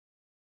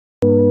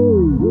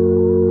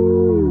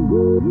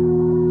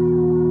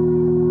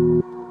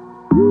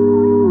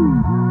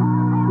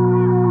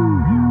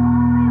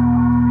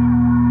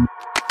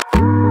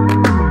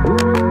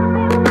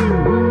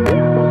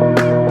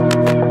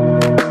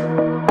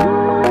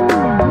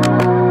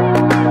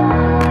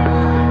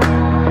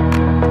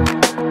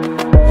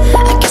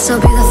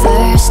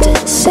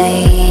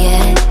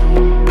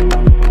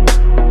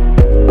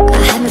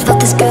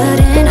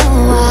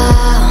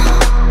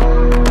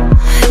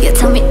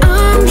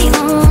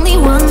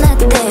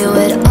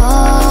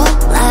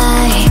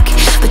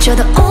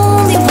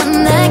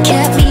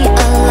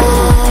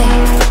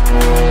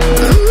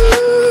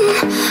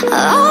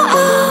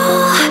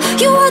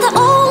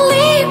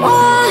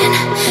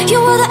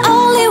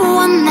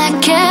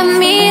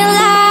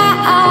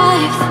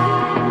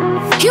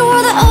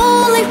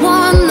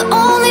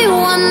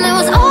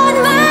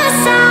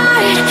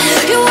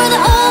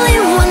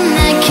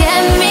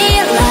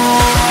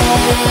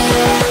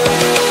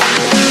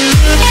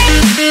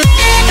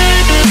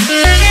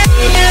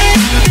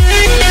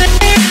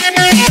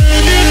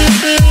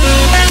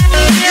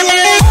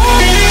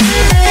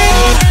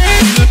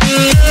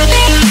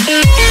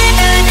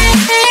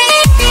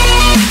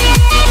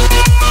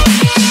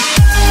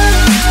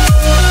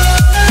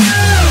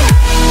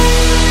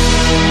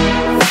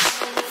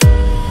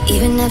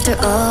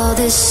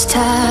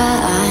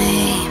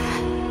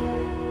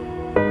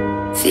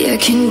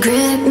can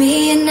grip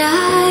me at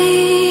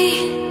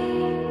night,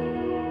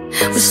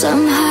 but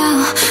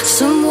somehow,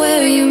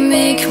 somewhere you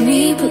make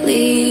me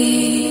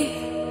believe.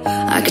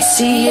 I could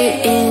see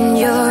it in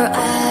your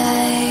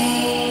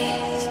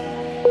eyes.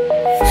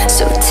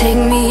 So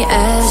take me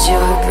as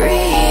your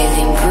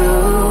breathing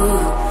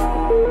proof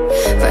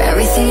for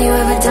everything you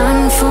ever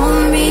done for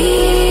me.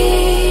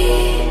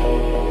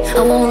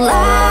 I won't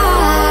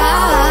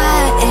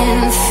lie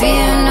and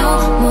fear no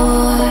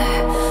more.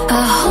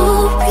 I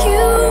hope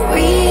you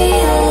realize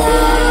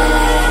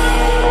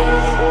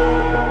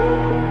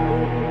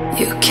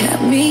you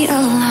kept me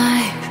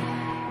alive.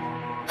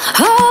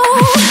 Oh,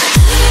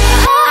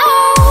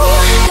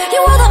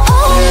 you were the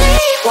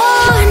only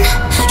one.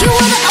 You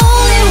were the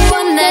only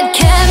one that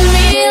kept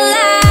me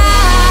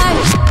alive.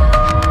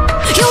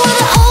 You were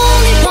the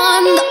only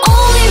one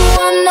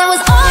that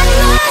was on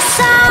my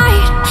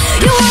side.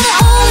 You were the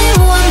only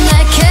one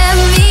that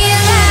kept me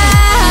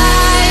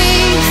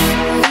alive.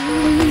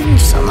 You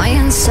saw my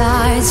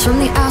insides from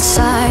the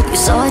outside. You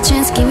saw a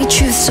chance, gave me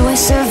truth, so I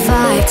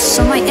survived. You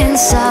saw my